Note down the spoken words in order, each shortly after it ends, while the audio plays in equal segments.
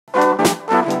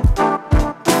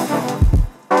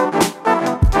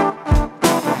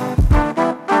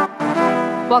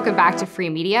Welcome back to Free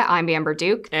Media. I'm Amber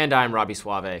Duke. And I'm Robby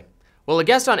Soave. Well, a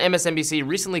guest on MSNBC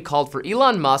recently called for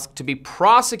Elon Musk to be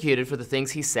prosecuted for the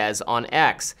things he says on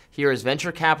X. Here is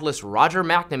venture capitalist Roger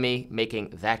McNamee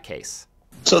making that case.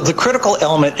 So the critical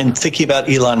element in thinking about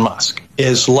Elon Musk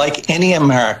is, like any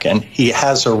American, he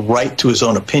has a right to his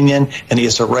own opinion and he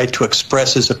has a right to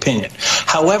express his opinion.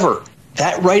 However,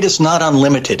 that right is not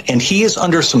unlimited, and he is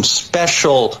under some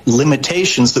special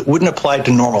limitations that wouldn't apply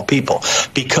to normal people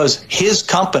because his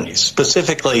companies,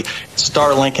 specifically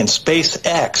Starlink and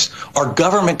SpaceX, are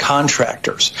government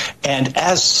contractors. And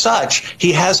as such,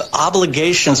 he has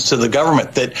obligations to the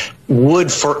government that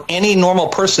would, for any normal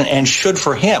person, and should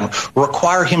for him,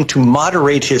 require him to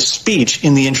moderate his speech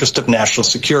in the interest of national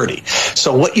security.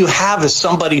 So what you have is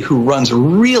somebody who runs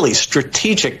really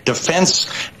strategic defense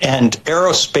and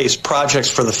aerospace projects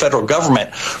for the federal government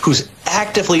who's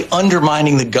actively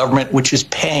undermining the government, which is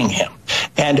paying him.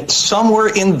 And somewhere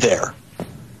in there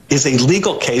is a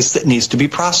legal case that needs to be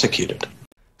prosecuted.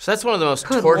 So that's one of the most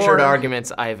tortured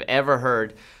arguments I've ever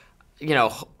heard. You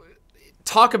know,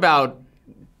 talk about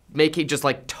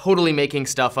totally making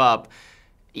stuff up.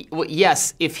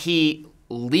 Yes, if he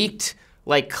leaked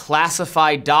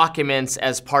classified documents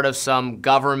as part of some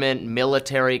government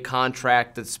military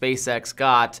contract that SpaceX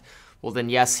got, well then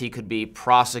yes, he could be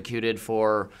prosecuted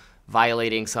for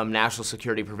violating some national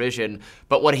security provision.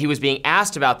 But what he was being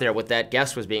asked about there, what that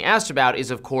guest was being asked about,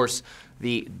 is of course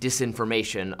the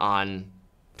disinformation on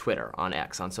Twitter, on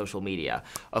X, on social media,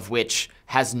 of which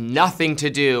has nothing to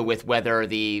do with whether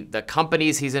the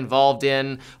companies he's involved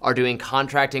in are doing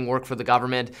contracting work for the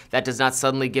government. That does not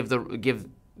suddenly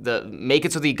make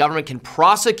it so the government can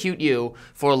prosecute you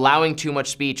for allowing too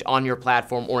much speech on your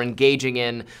platform or engaging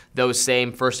in those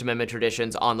same First Amendment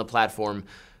traditions on the platform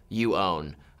you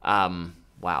own.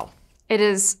 Wow. It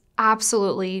is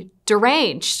absolutely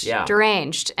deranged. Yeah.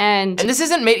 Deranged. And this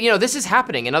isn't made, this is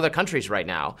happening in other countries right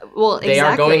now. Well, exactly. They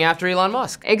are going after Elon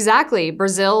Musk. Exactly.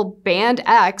 Brazil banned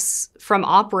X from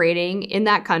operating in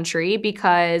that country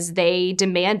because they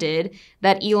demanded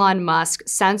that Elon Musk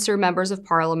censor members of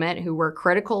parliament who were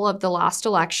critical of the last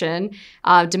election,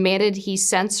 demanded he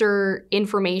censor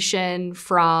information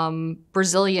from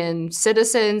Brazilian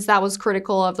citizens that was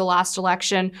critical of the last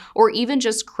election, or even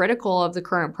just critical of the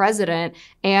current president.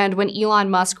 And when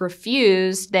Elon Musk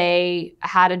refused, they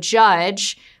had a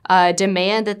judge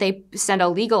demand that they send a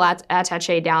legal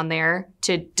attaché down there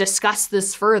to discuss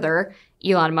this further.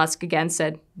 Elon Musk again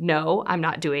said, no, I'm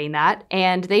not doing that.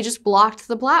 And they just blocked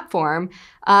the platform.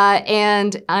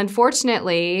 And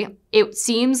unfortunately, it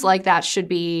seems like that should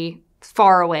be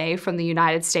far away from the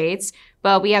United States.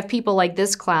 But we have people like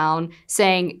this clown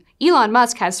saying Elon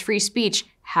Musk has free speech.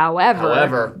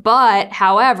 However.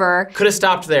 Could have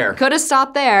stopped there. Could have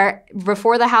stopped there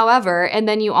before the however. And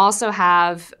then you also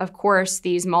have, of course,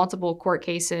 these multiple court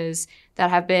cases that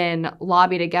have been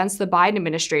lobbied against the Biden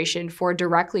administration for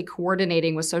directly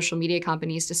coordinating with social media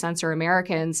companies to censor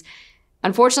Americans.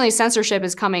 Unfortunately, censorship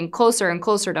is coming closer and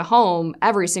closer to home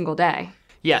every single day.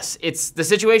 Yes, the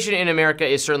situation in America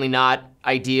is certainly not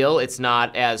ideal. It's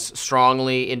not as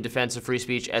strongly in defense of free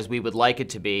speech as we would like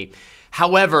it to be.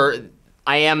 However,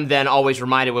 I am then always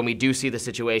reminded when we do see the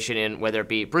situation in whether it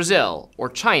be Brazil or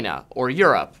China or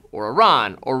Europe or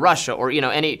Iran or Russia or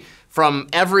from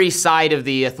every side of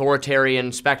the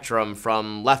authoritarian spectrum,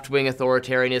 from left-wing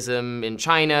authoritarianism in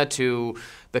China to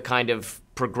the kind of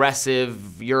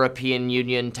progressive European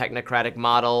Union technocratic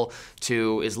model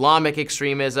to Islamic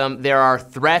extremism. There are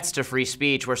threats to free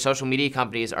speech where social media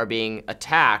companies are being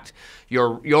attacked.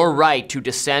 Your right to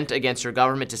dissent against your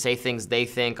government, to say things they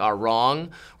think are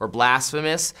wrong or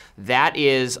blasphemous, that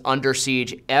is under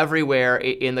siege everywhere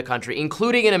in the country,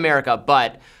 including in America.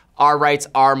 But our rights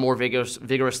are more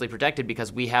vigorously protected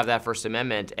because we have that First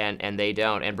Amendment and they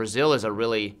don't. And Brazil is a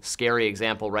really scary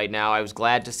example right now. I was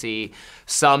glad to see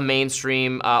some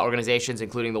mainstream organizations,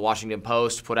 including the Washington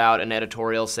Post, put out an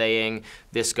editorial saying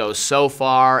this goes so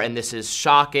far and this is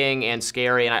shocking and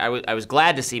scary. And I was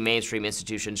glad to see mainstream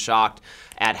institutions shocked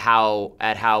at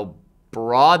how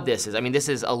broad this is. I mean, this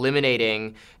is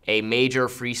eliminating a major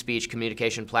free speech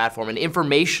communication platform, an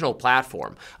informational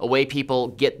platform, a way people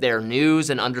get their news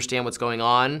and understand what's going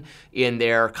on in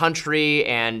their country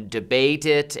and debate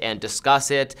it and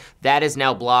discuss it. That is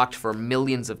now blocked for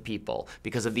millions of people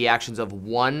because of the actions of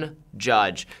one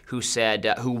judge who said,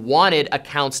 who wanted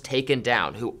accounts taken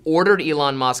down, who ordered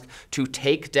Elon Musk to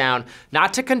take down,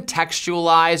 not to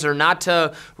contextualize or not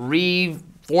to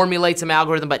formulate some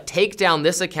algorithm, but take down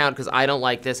this account because I don't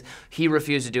like this. He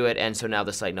refused to do it, and so now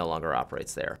the site no longer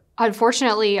operates there.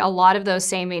 Unfortunately, a lot of those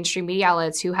same mainstream media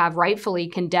outlets who have rightfully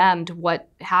condemned what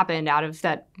happened out of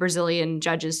that Brazilian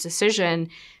judge's decision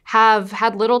have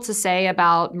had little to say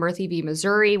about Murthy v.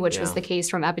 Missouri, which was the case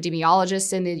from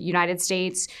epidemiologists in the United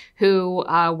States who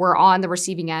were on the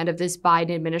receiving end of this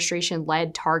Biden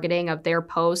administration-led targeting of their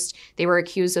post. They were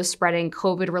accused of spreading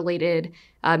COVID-related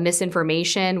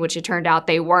misinformation, which it turned out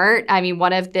they weren't. I mean,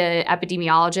 one of the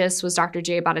epidemiologists was Dr.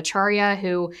 Jay Bhattacharya,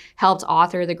 who helped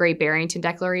author the Great Barrington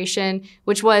Declaration,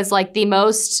 which was like the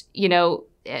most,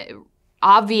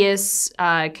 obvious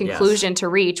conclusion to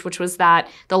reach, which was that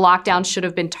the lockdown should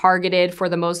have been targeted for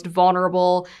the most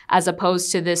vulnerable as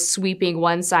opposed to this sweeping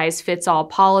one-size-fits-all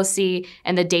policy.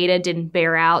 And the data didn't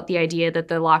bear out the idea that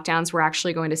the lockdowns were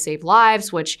actually going to save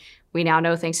lives, which we now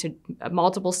know thanks to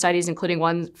multiple studies, including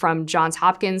one from Johns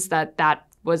Hopkins, that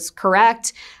was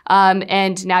correct.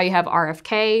 And now you have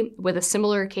RFK with a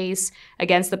similar case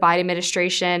against the Biden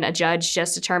administration. A judge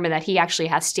just determined that he actually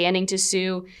has standing to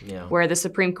sue, where the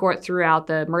Supreme Court threw out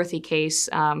the Murthy case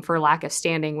for lack of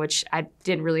standing, which I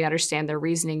didn't really understand their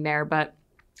reasoning there. But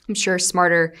I'm sure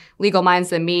smarter legal minds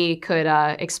than me could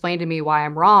explain to me why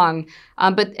I'm wrong.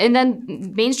 And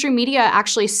then mainstream media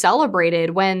actually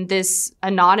celebrated when this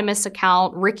anonymous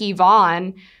account, Ricky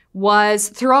Vaughn, was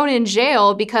thrown in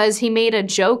jail because he made a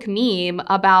joke meme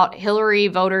about Hillary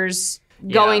voters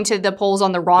going to the polls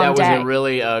on the wrong day. That was a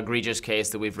really egregious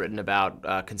case that we've written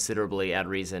about considerably at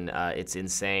Reason. It's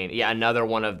insane. Yeah, another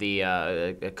one of the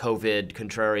COVID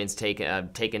contrarians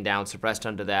taken down, suppressed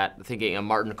under that, thinking of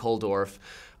Martin Kulldorff,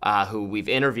 who we've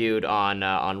interviewed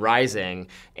on Rising,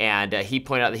 and he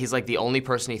pointed out that he's like the only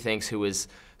person he thinks who is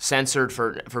censored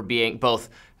for being both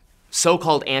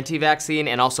so-called anti-vaccine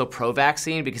and also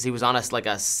pro-vaccine, because he was on a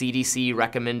CDC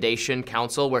recommendation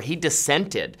council where he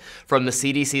dissented from the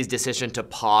CDC's decision to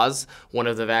pause one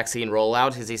of the vaccine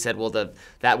rollouts, because he said, well,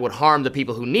 that would harm the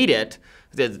people who need it,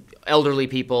 the elderly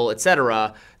people, et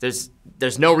cetera. There's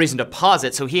no reason to pause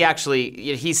it. So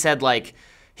he said, like,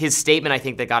 his statement, I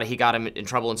think, that he got him in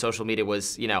trouble in social media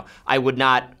was, I would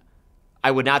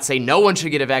not say no one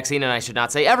should get a vaccine, and I should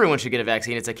not say everyone should get a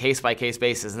vaccine. It's a case-by-case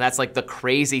basis, and that's like the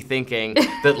crazy thinking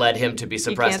that led him to be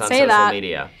suppressed on social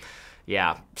media.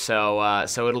 Yeah, so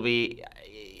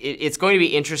it's going to be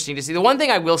interesting to see. The one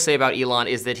thing I will say about Elon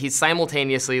is that he's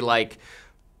simultaneously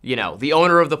the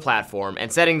owner of the platform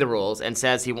and setting the rules and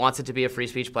says he wants it to be a free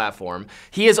speech platform.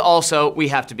 He is also, we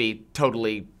have to be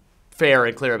totally fair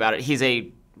and clear about it, he's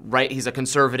a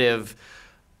conservative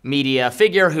media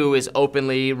figure who is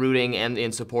openly rooting and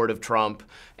in support of Trump,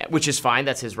 which is fine.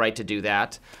 That's his right to do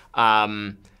that.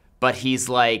 But he's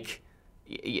like,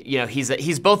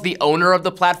 he's both the owner of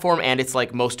the platform and its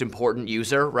most important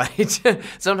user, right?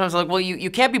 Sometimes well,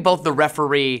 you can't be both the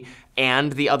referee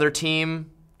and the other team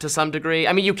to some degree.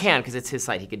 I mean, you can because it's his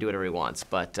site. He can do whatever he wants.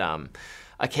 But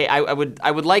okay, I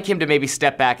would like him to maybe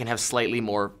step back and have slightly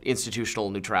more institutional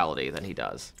neutrality than he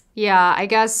does. Yeah, I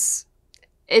guess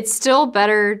it's still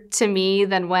better to me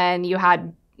than when you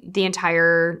had the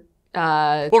entire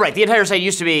well, right. The entire site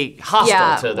used to be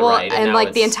hostile to the right. And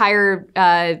the entire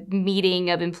meeting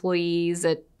of employees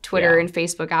at Twitter and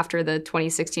Facebook after the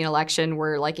 2016 election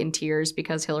were in tears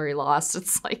because Hillary lost.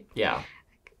 It's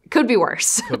could be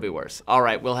worse. Could be worse. All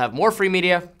right. We'll have more free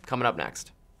media coming up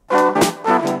next.